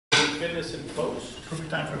Fitness and Post. Perfect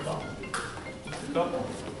time for a call.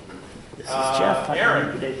 This is Jeff.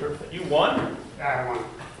 Aaron, Today perfect. you won? Yeah, I won.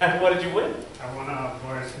 What did you win? I won a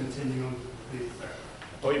Boris Continuum Complete Set.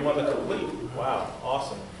 Oh, you won the complete. Wow,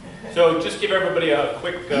 awesome. So just give everybody a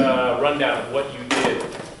quick rundown of what you did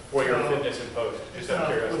for your Fitness and Post. Just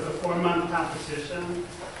out of It was curiosity. a 4-month competition,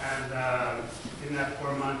 and in that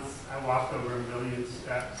 4 months, I walked over 1 million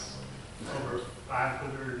steps, over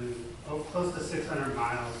 500 and close to 600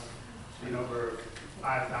 miles, and over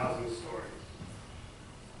 5,000 stories.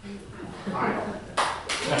 And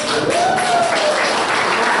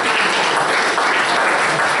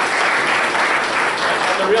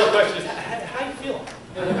the real question is, how you feel?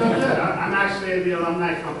 I'm actually in the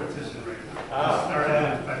alumni competition right now. It started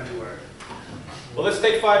in February. Well, let's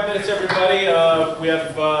take 5 minutes, everybody. We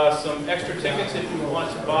have some extra tickets if you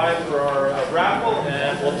want to buy for our raffle,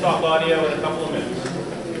 and we'll talk audio in a couple of minutes.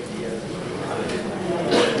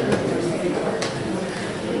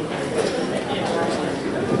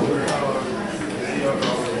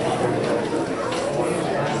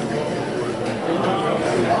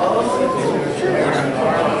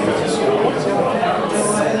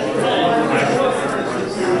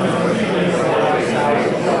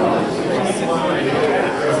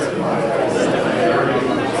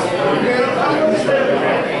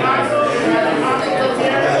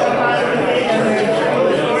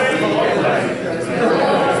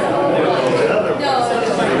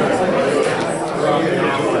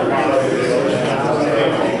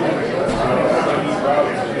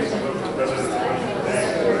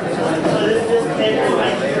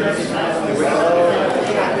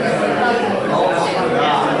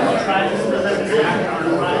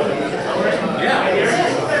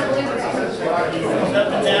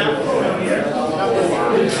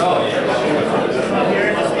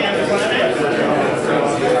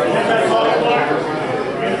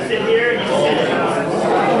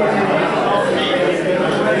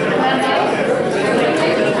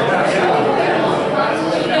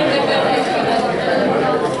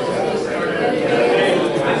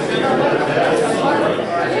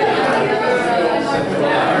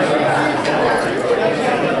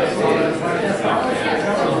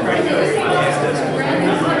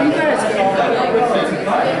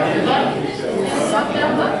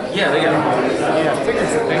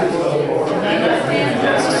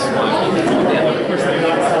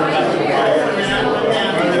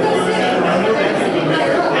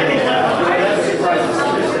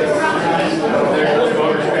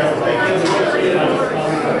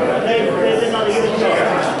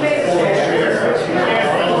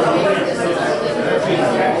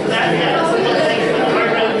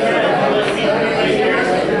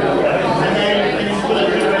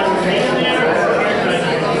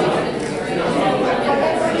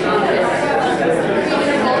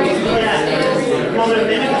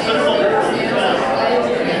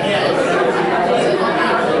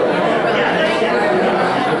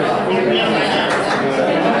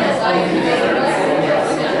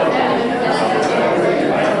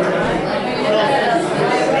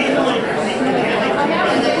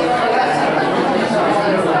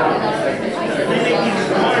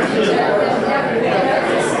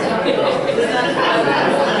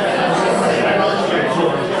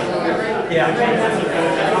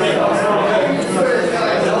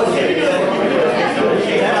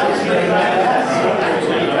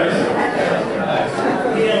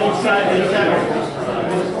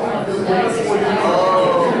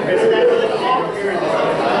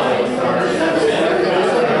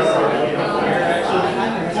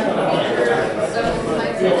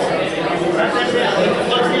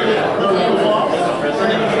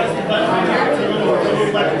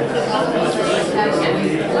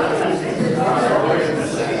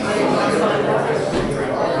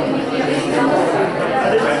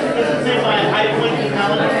 Say bye.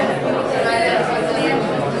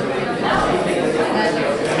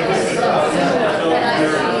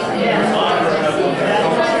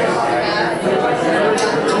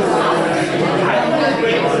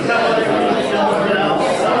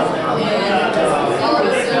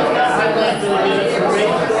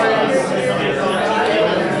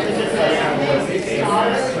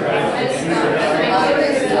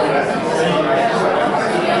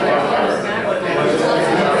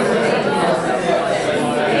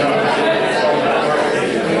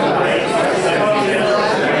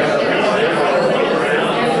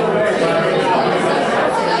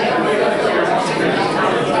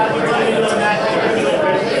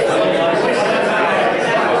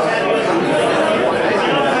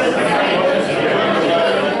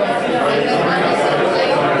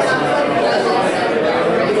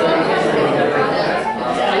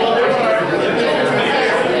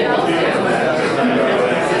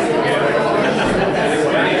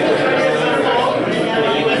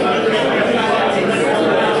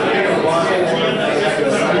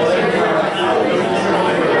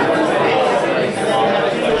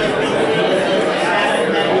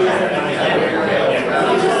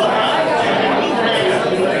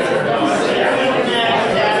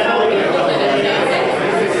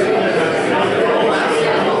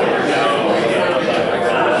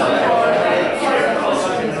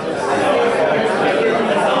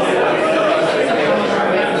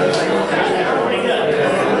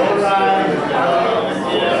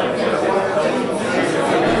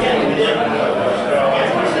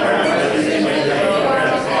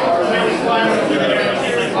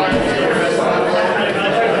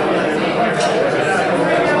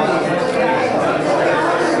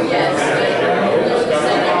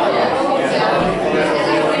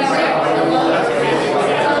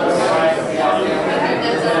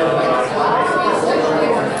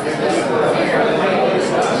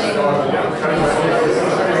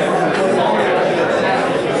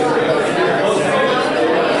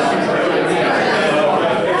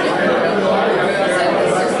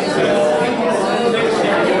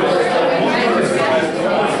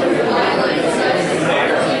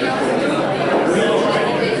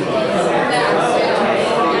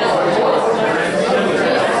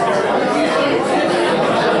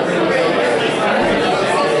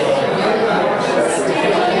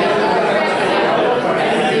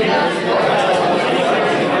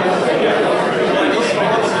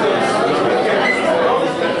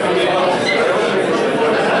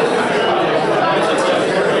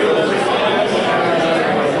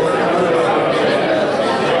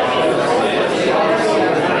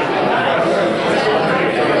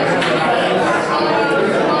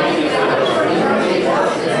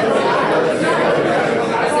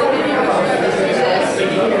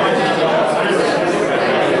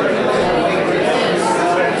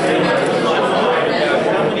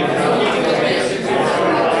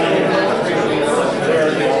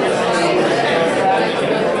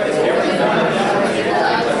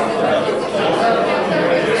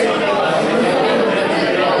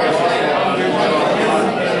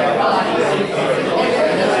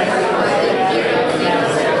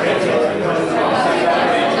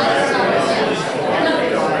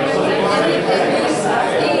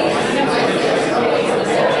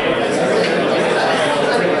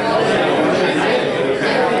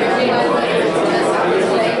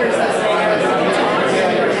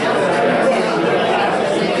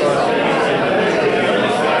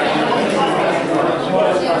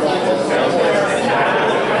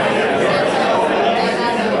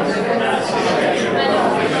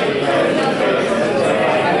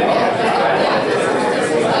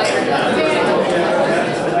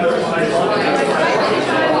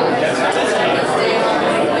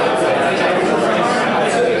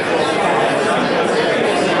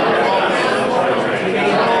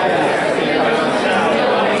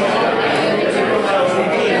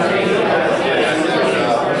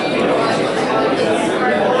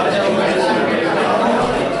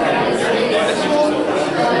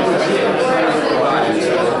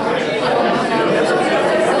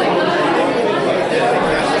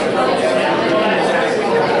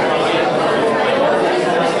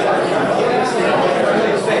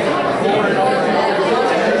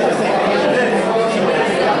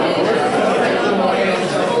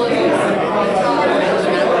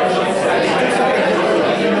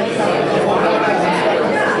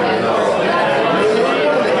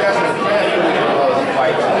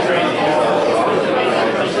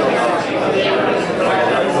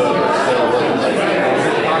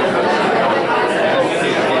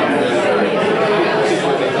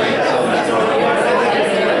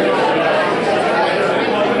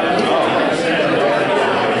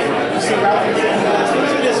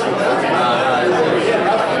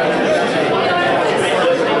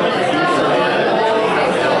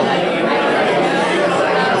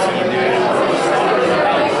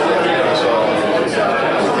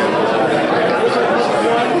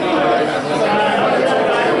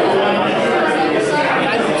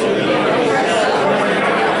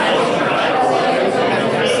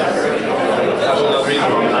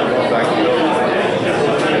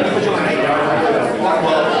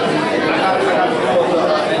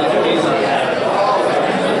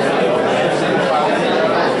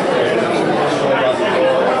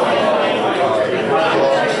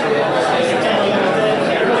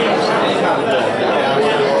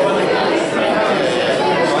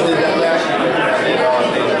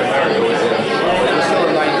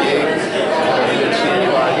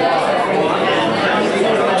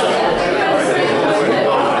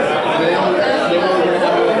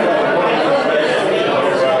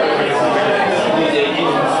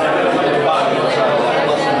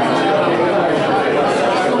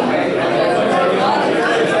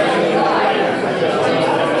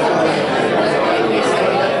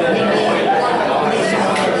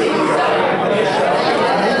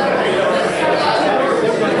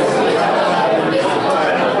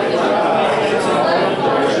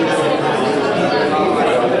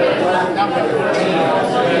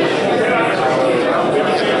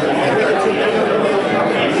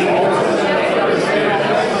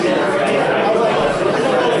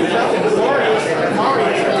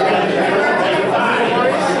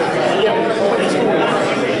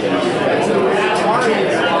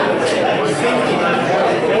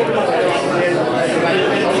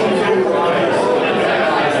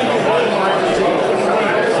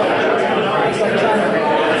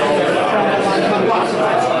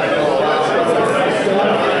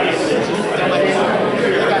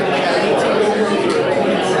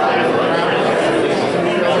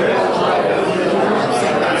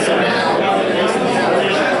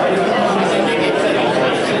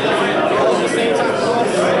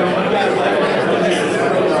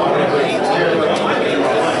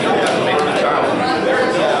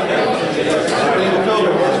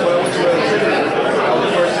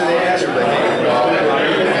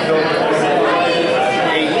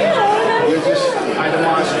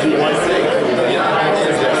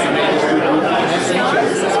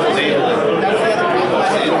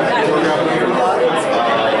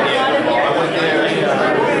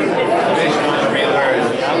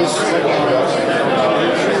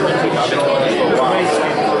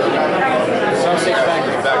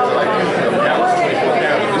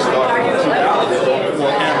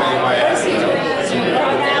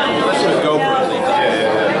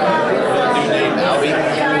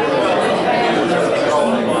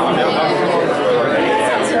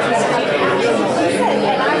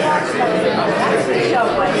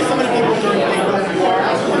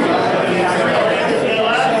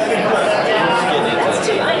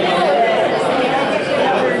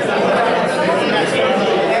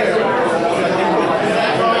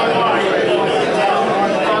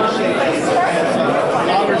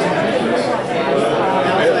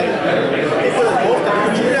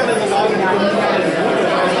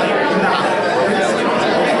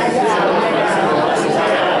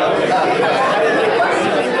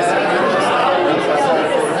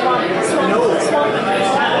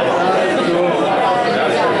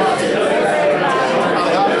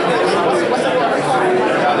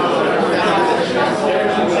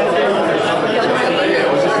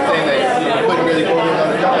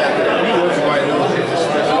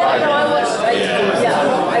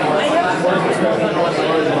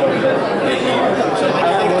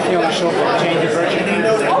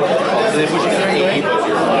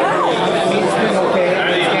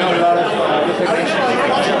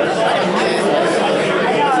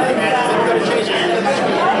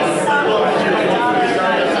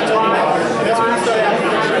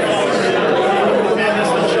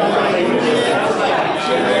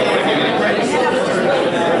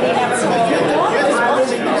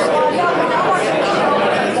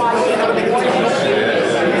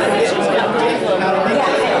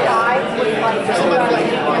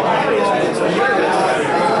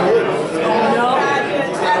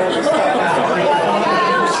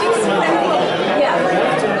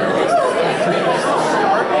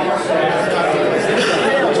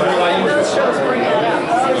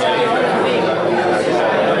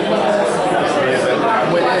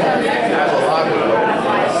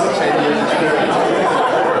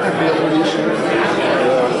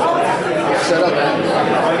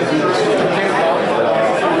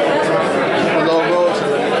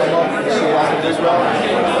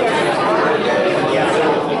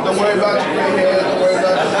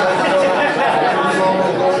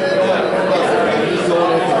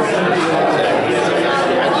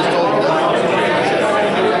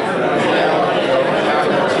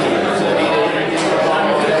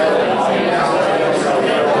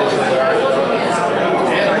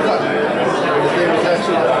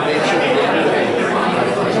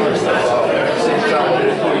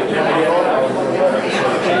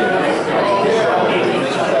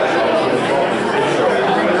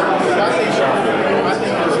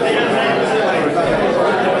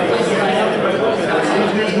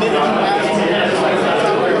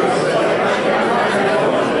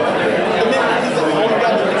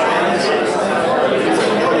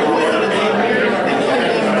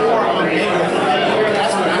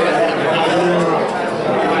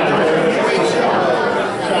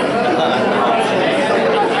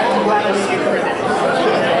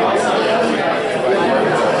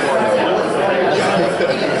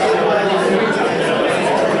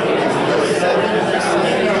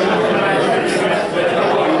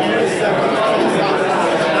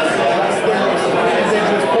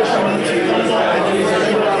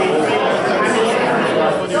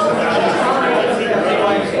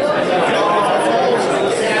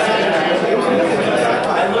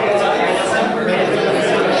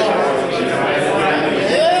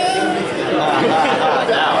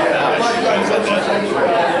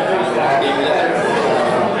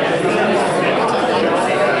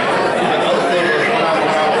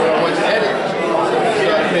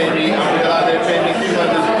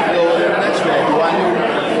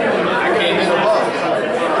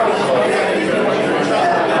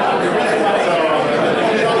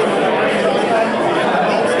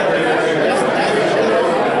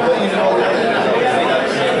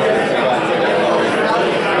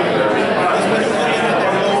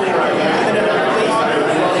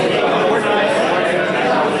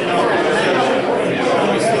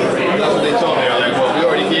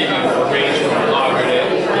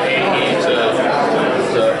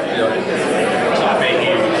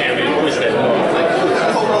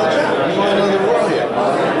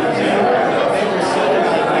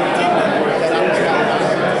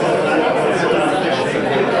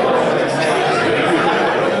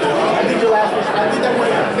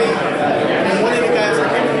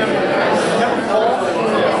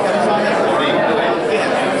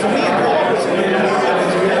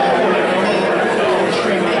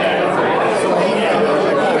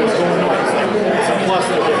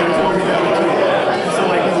 So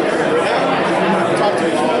like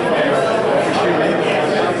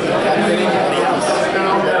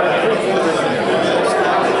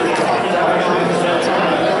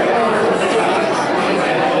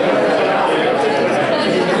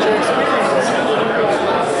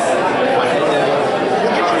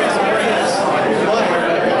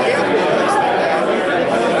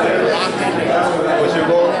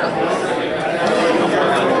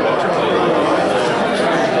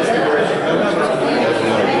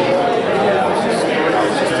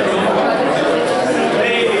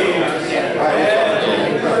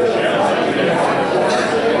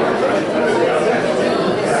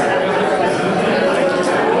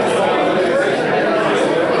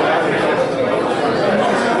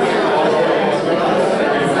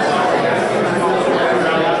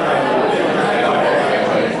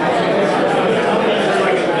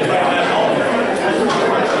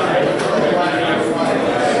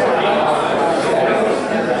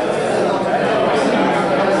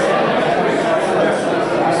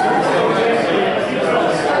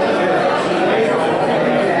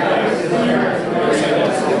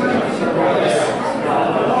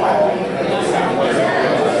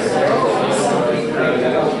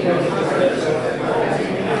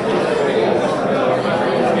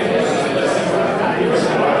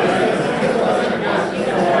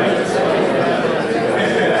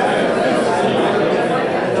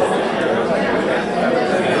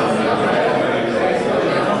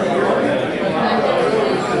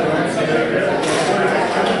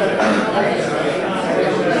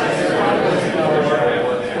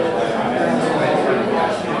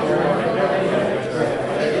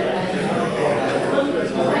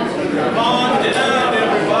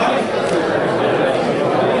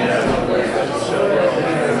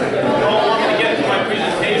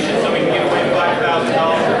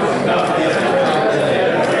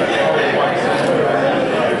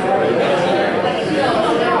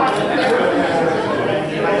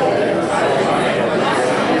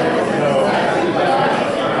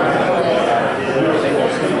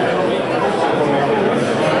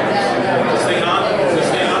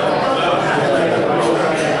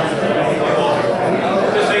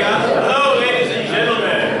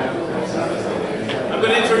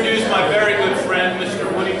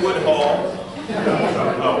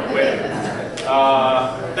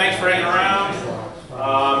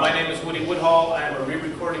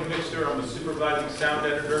sound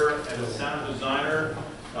editor and a sound designer,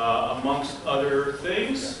 amongst other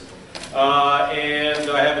things.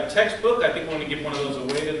 And I have a textbook. I think I'm going to give one of those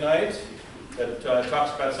away tonight that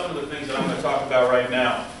talks about some of the things that I'm going to talk about right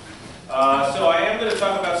now. So I am going to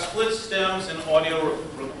talk about split stems and audio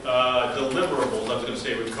deliverables. I was going to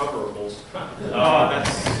say recoverables.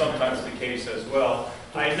 That's sometimes the case as well.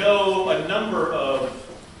 I know a number of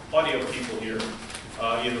audio people here,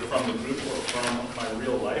 either from the group or from my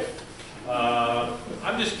real life.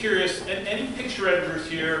 I'm just curious, any picture editors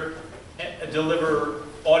here deliver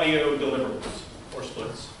audio deliverables or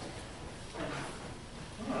splits?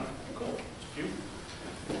 Oh, cool. That's cute.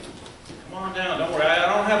 Come on down, don't worry. I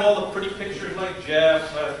don't have all the pretty pictures like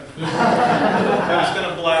Jeff. I'm just going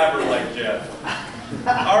to blabber like Jeff.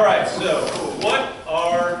 All right, so what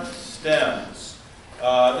are stems?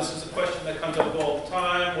 This is a question that comes up all the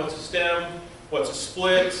time. What's a stem? What's a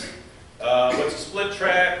split? What's a split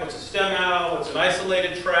track? What's a stem out? What's an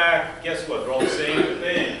isolated track? Guess what? They're all the same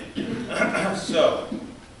thing. So,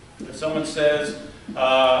 if someone says,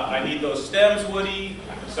 I need those stems, Woody,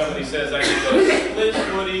 if somebody says, I need those splits,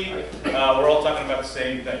 Woody, we're all talking about the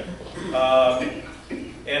same thing.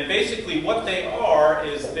 And basically what they are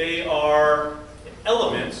is they are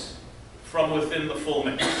elements from within the full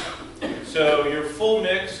mix. So your full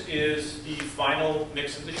mix is the final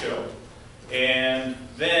mix of the show. And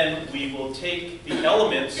then we will take the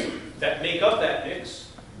elements that make up that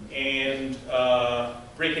mix and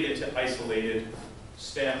break it into isolated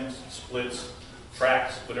stems, splits,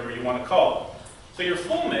 tracks, whatever you want to call it. So your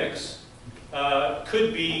full mix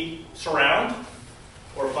could be surround,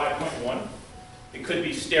 or 5.1. It could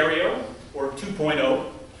be stereo, or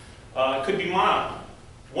 2.0. It could be mono,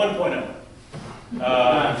 1.0.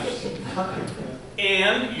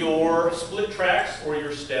 And your split tracks, or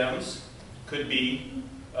your stems, could be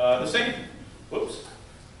the same. Whoops.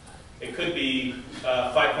 It could be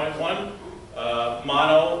 5.1,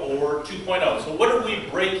 mono, or 2.0. So what are we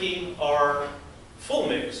breaking our full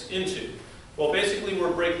mix into? Well, basically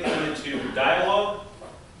we're breaking them into dialogue,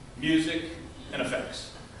 music, and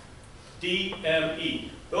effects. DME.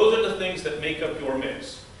 Those are the things that make up your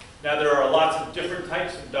mix. Now there are lots of different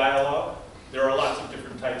types of dialogue. There are lots of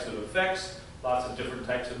different types of effects, lots of different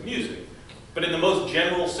types of music. But in the most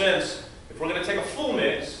general sense, if we're going to take a full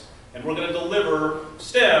mix and we're going to deliver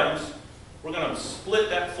stems, we're going to split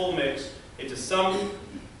that full mix into some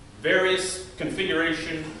various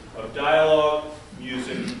configuration of dialogue,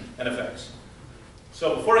 music, and effects.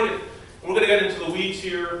 So before we're going to get into the weeds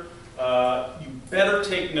here. You better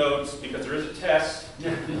take notes because there is a test.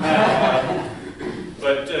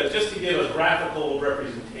 But just to give a graphical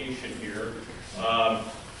representation here, I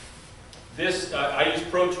use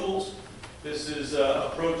Pro Tools. This is a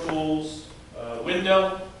Pro Tools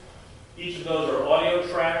window. Each of those are audio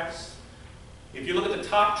tracks. If you look at the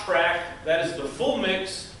top track, that is the full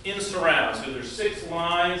mix in surround. So there's 6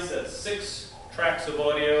 lines, that's 6 tracks of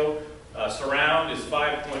audio. Surround is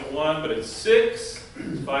 5.1, but it's 6.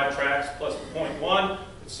 It's 5 tracks plus 0.1.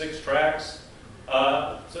 It's 6 tracks.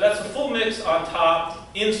 So that's a full mix on top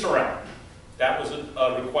in surround. That was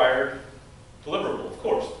a required deliverable, of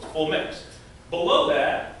course. It's full mix. Below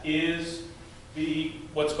that is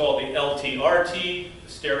what's called the LTRT,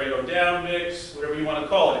 the stereo down mix, whatever you want to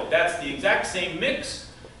call it. That's the exact same mix,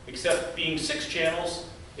 except being 6 channels,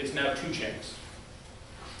 it's now 2 channels.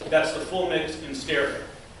 That's the full mix in stereo.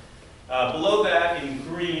 Below that, in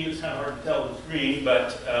green, it's kind of hard to tell if it's green,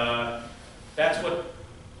 but that's what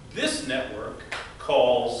this network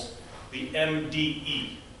calls the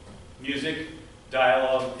MDE, Music,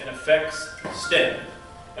 Dialogue, and Effects STEM.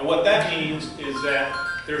 And what that means is that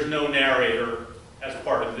there's no narrator as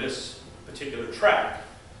part of this particular track.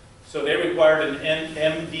 So they required an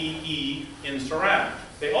MDE in surround.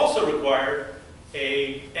 They also required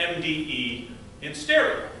a MDE in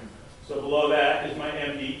stereo. So below that is my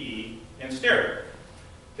MDE in stereo.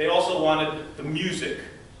 They also wanted the music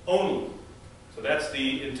only. So that's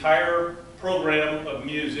the entire program of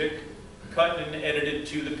music cut and edited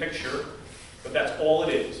to the picture, but that's all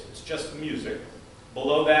it is. It's just the music.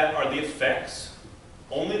 Below that are the effects,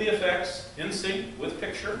 only the effects in sync with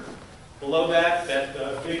picture. Below that, that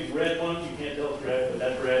big red one, you can't tell it's red, but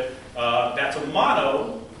that's red. That's a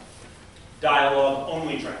mono dialogue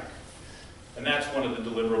only track. And that's one of the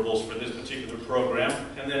deliverables for this particular program.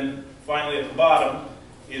 And then finally at the bottom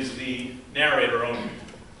is the narrator only.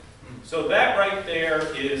 So that right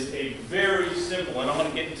there is a very simple, and I'm going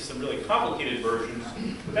to get into some really complicated versions,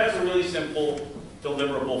 but that's a really simple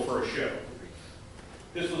deliverable for a show.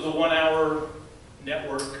 This was a 1-hour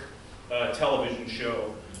network television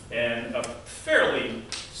show and a fairly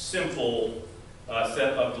simple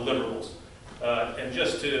set of deliverables. And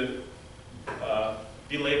just to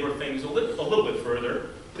belabor things a little bit further,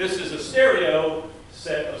 this is a stereo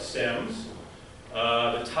set of stems.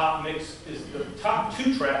 The top mix is the top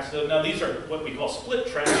 2 tracks. Now these are what we call split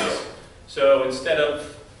tracks. So instead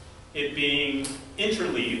of it being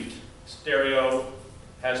interleaved, stereo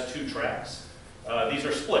has 2 tracks. These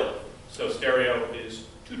are split. So stereo is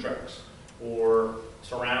 2 tracks, or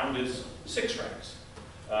surround is 6 tracks.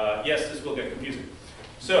 Yes, this will get confusing.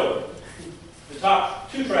 So the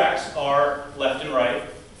top 2 tracks are left and right,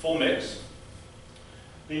 full mix.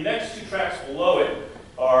 The next 2 tracks below it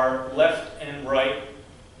are left and right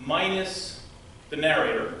minus the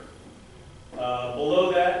narrator.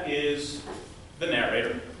 Below that is the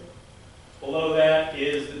narrator. Below that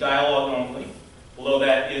is the dialogue only. Below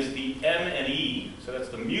that is the M and E, so that's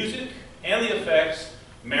the music and the effects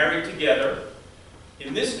married together.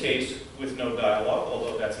 In this case, with no dialogue,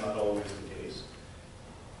 although that's not always the case.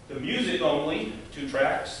 The music only, 2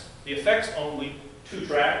 tracks. The effects only, 2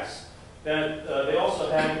 tracks. Then they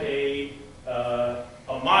also have a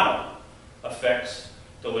mono effects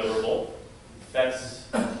deliverable. That's,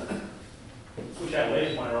 which I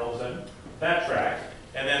lazy pointer all of a sudden. That track.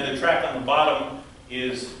 And then the track on the bottom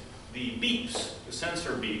is the beeps, the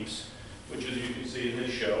sensor beeps, which as you can see in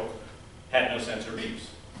this show, had no sensor beeps.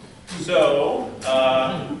 So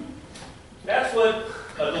that's what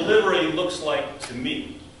a delivery looks like to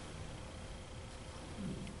me.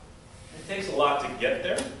 It takes a lot to get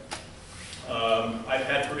there. I've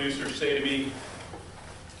had producers say to me,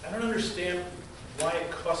 I don't understand why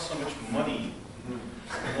it costs so much money,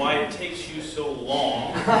 why it takes you so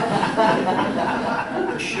long.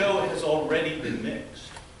 The show has already been mixed.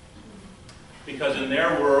 Because in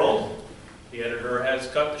their world, the editor has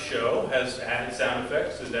cut the show, has added sound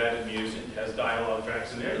effects, has added music, has dialogue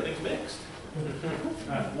tracks in there, everything's mixed.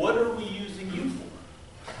 What are we using you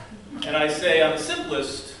for? And I say on the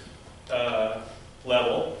simplest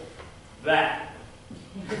level, that.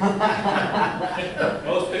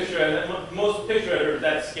 Most picture editors,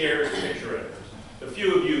 that scares picture editors. The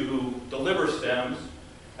few of you who deliver stems,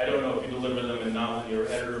 I don't know if you deliver them in nonlinear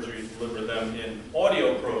editors or you deliver them in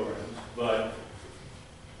audio programs, but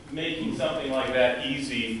making something like that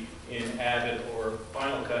easy in Avid or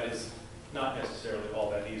Final Cut is not necessarily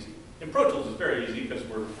all that easy. In Pro Tools it's very easy because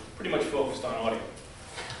we're pretty much focused on audio.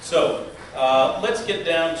 So let's get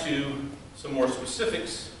down to some more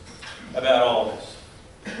specifics about all this.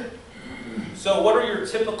 So what are your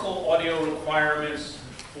typical audio requirements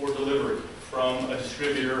for delivery from a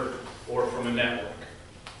distributor or from a network?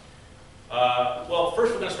 Well,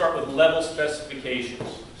 first we're going to start with level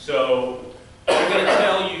specifications. So I'm going to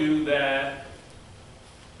tell you that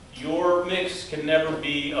your mix can never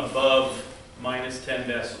be above minus 10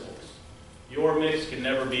 decibels. Your mix can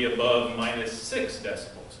never be above minus 6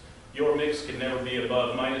 decibels. Your mix can never be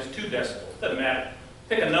above minus 2 decibels. Doesn't matter.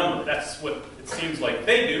 Pick a number. That's what it seems like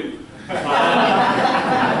they do.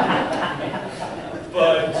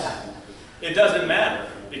 But it doesn't matter,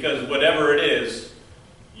 because whatever it is,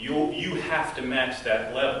 you have to match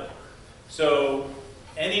that level. So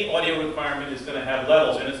any audio requirement is going to have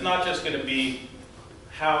levels, and it's not just going to be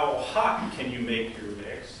how hot can you make your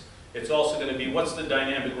mix. It's also going to be what's the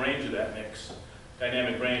dynamic range of that mix.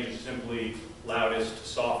 Dynamic range is simply loudest to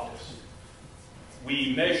softest.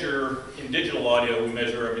 We measure, in digital audio, we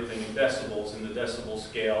measure everything in decibels, and the decibel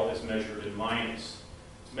scale is measured in minus.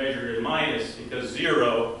 It's measured in minus because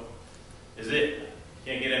 0 is it.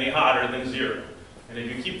 Can't get any hotter than 0. And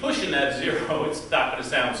if you keep pushing that 0, it's not going to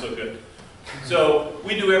sound so good. So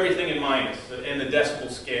we do everything in minus, and the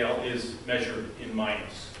decibel scale is measured in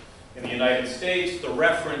minus. In the United States, the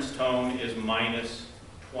reference tone is minus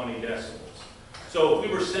 20 decibels. So if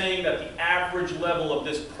we were saying that the average level of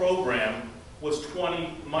this program was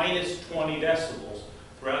minus 20 decibels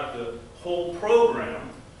throughout the whole program,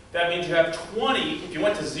 that means you have 20, if you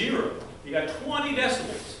went to 0, you got 20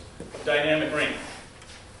 decibels of dynamic range.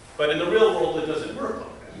 But in the real world, it doesn't work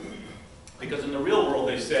like that. Because in the real world,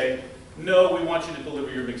 they say, no, we want you to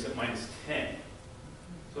deliver your mix at minus 10.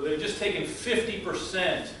 So they've just taken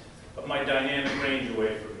 50% of my dynamic range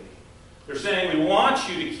away from me. They're saying, we want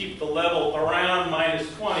you to keep the level around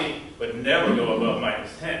minus 20, but never go above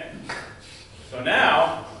minus 10. So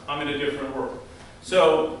now, I'm in a different world.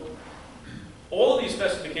 So all of these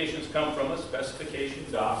specifications come from a specification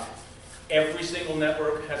doc. Every single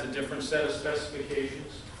network has a different set of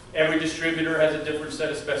specifications. Every distributor has a different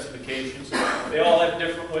set of specifications. They all have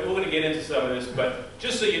different, we're going to get into some of this, but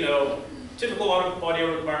just so you know, typical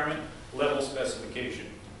audio requirement, level specification.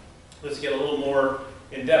 Let's get a little more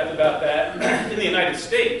in depth about that. In the United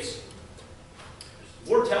States,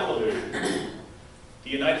 we're television. the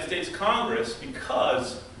United States Congress,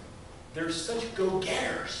 because they're such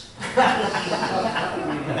go-getters.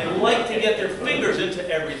 They like to get their fingers into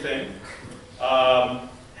everything, have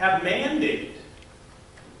mandated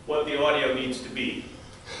what the audio needs to be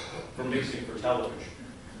for mixing for television.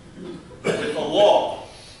 With a law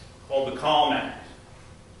called the Calm Act.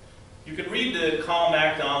 You can read the Calm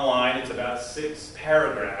Act online. It's about 6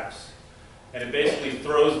 paragraphs, and it basically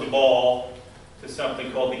throws the ball to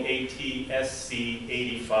something called the ATSC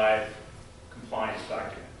 85 compliance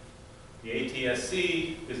document. The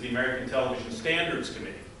ATSC is the American Television Standards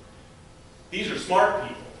Committee. These are smart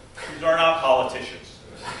people. These are not politicians.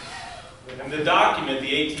 And the document,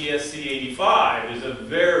 the ATSC 85, is a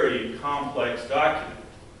very complex document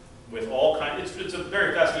with all kinds. It's a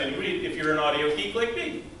very fascinating read if you're an audio geek like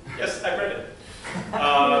me. Yes, I read it.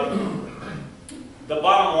 The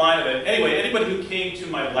bottom line of it. Anyway, anybody who came to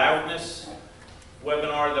my loudness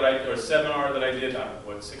webinar or seminar that I did,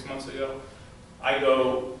 6 months ago,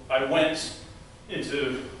 I went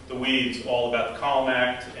into the weeds all about the Calm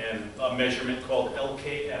Act and a measurement called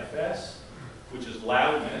LKFS, which is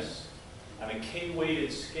loudness, on a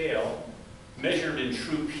K-weighted scale, measured in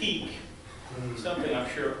true peak, something I'm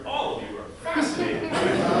sure all of you are fascinated with.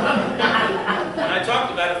 And I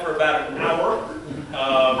talked about it for about an hour,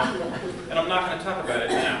 and I'm not going to talk about it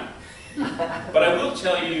now. But I will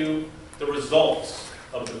tell you the results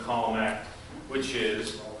of the Calm Act, which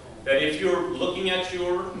is that if you're looking at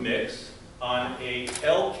your mix on a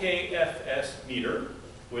LKFS meter,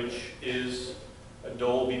 which is a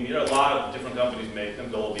Dolby meter, a lot of different companies make them,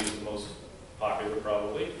 Dolby is the most popular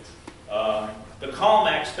probably. The Calm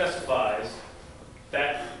Act specifies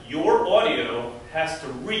that your audio has to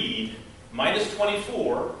read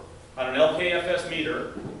 -24 on an LKFS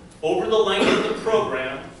meter over the length of the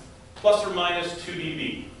program, plus or minus 2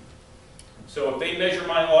 dB. So if they measure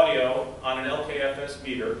my audio on an LKFS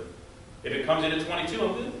meter, if it comes in at 22,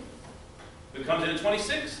 I'm good. If it comes in at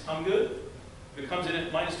 26, I'm good. If it comes in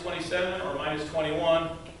at -27 or -21,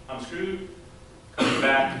 I'm screwed. Coming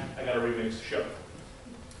back, I got to remix the show.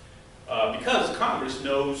 Because Congress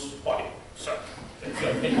knows audio.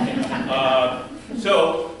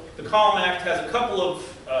 So the Calm Act has a couple of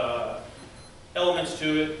elements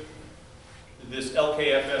to it. This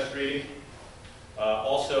LKFS reading.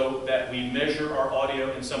 Also that we measure our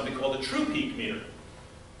audio in something called a true peak meter.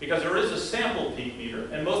 Because there is a sample peak meter,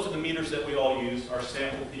 and most of the meters that we all use are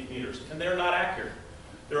sample peak meters, and they're not accurate.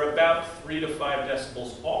 They're about 3 to 5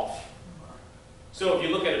 decibels off. So if you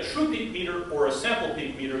look at a true peak meter or a sample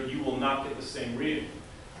peak meter, you will not get the same reading.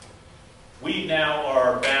 We now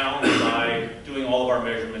are bound by doing all of our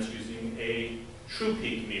measurements using a true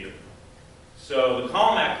peak meter. So the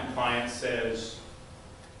Calm Act compliance says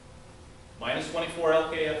 -24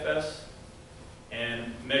 LKFS,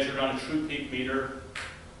 and measured on a true peak meter,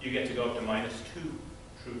 you get to go up to -2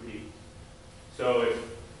 true peak. So if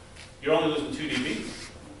you're only losing 2 dB,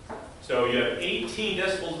 so you have 18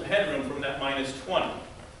 decibels of headroom from that -20.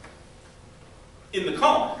 In the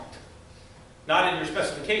Calm Act, not in your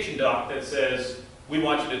specification doc that says, we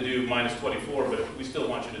want you to do -24, but we still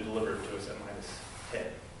want you to deliver it to us at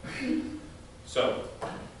 -10. So,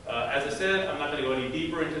 as I said, I'm not going to go any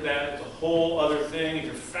deeper into that. It's a whole other thing. If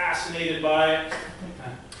you're fascinated by it,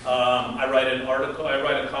 I write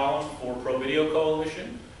a column for Pro Video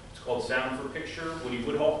Coalition. It's called Sound for Picture,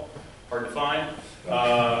 Woodhall. Hard to find.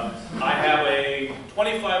 I have a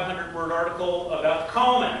 2,500 word article about the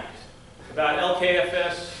Calm Act, about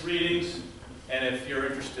LKFS readings, and if you're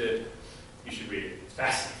interested, you should read it. It's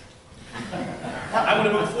fascinating. I'm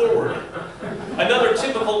going to move forward. Another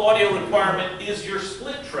typical audio requirement is your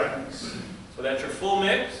split tracks. So that's your full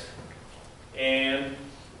mix and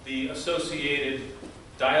the associated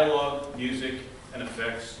dialogue, music, and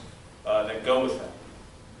effects that go with that.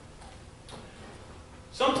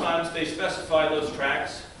 Sometimes they specify those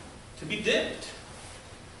tracks to be dipped,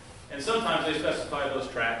 and sometimes they specify those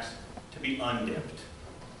tracks to be undipped.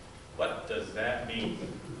 What does that mean?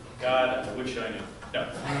 God, I wish I knew. No.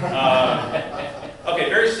 Okay,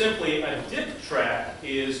 very simply, a dipped track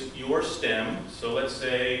is your stem. So let's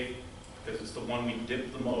say, because it's the one we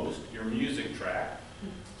dip the most, your music track.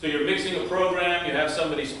 So you're mixing a program, you have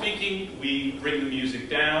somebody speaking, we bring the music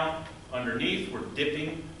down underneath, we're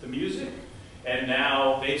dipping the music, and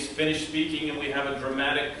now they've finished speaking and we have a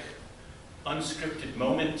dramatic, unscripted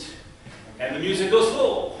moment, and the music goes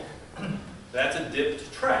full. That's a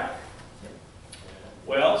dipped track.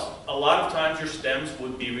 Well, a lot of times your stems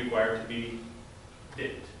would be required to be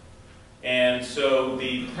dipped. And so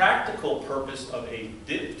the practical purpose of a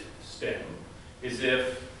dipped stem is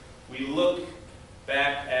if we look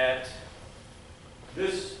back at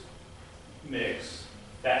this mix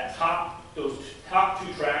those top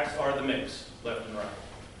two tracks are the mix, left and right.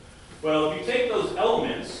 Well, if you take those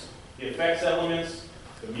elements, the effects elements,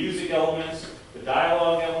 the music elements, the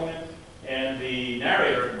dialogue element, and the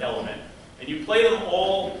narrator element, and you play them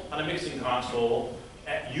all on a mixing console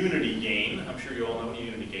at unity gain. I'm sure you all know what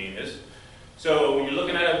unity gain is. So you're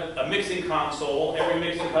looking at a mixing console. Every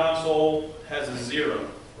mixing console has a 0,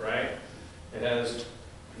 right? It has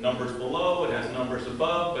numbers below, it has numbers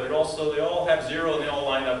above, but they all have 0 and they all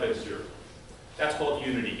line up at 0. That's called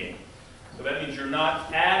unity gain. So that means you're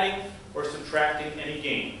not adding or subtracting any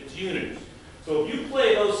gain. It's unity. So if you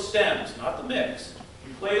play those stems, not the mix,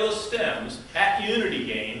 you play those stems at unity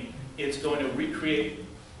gain, it's going to recreate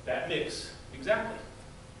that mix exactly.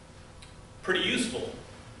 Pretty useful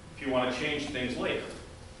if you want to change things later.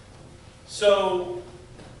 So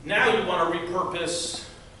now you want to repurpose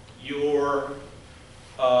your,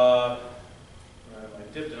 I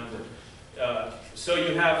dipped it under. So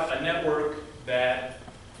you have a network that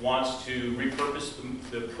wants to repurpose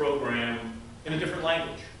the program in a different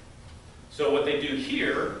language. So what they do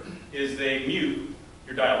here is they mute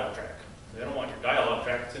your dialogue track. They don't want your dialogue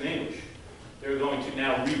track, it's in English. They're going to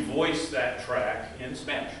now revoice that track in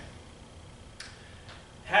Spanish.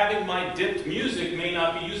 Having my dipped music may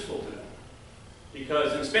not be useful to them,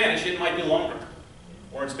 because in Spanish it might be longer,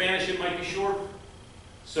 or in Spanish it might be shorter.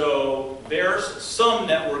 So there's some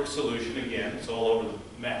network solution, again, it's all over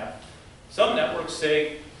the map. Some networks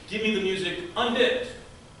say, give me the music undipped.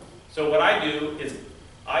 So what I do is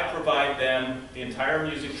I provide them the entire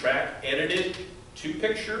music track, edited to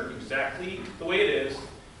picture, exactly the way it is,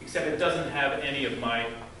 except it doesn't have any of my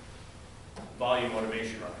volume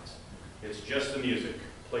automation rights. It's just the music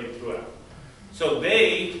played throughout. So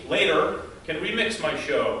they, later, can remix my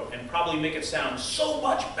show and probably make it sound so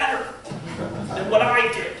much better than what I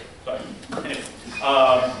did. But anyway,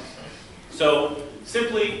 so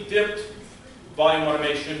simply dipped, volume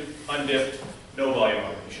automation, undipped, no volume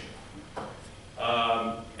automation.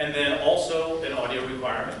 And then also an audio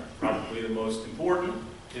requirement, probably the most important.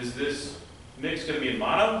 Is this mix going to be in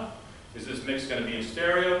mono? Is this mix going to be in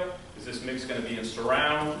stereo? Is this mix going to be in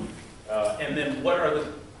surround? And then what are the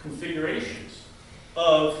configurations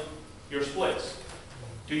of your splits?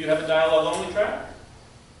 Do you have a dialogue-only track?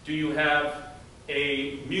 Do you have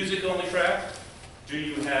a music-only track? Do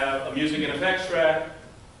you have a music and effects track?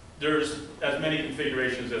 There's as many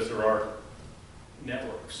configurations as there are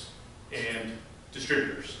networks and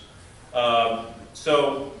distributors.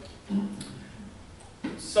 So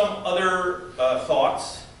some other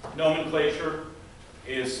thoughts. Nomenclature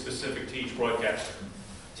is specific to each broadcaster.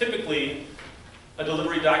 Typically, a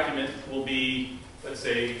delivery document will be, let's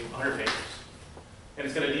say, 100 pages. And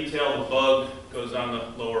it's going to detail the bug goes on the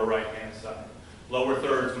lower right-hand side. Lower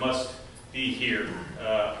thirds must be here.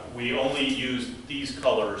 We only use these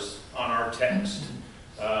colors on our text.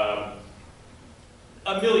 A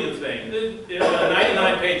million things. A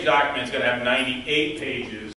 99-page document is going to have 98 pages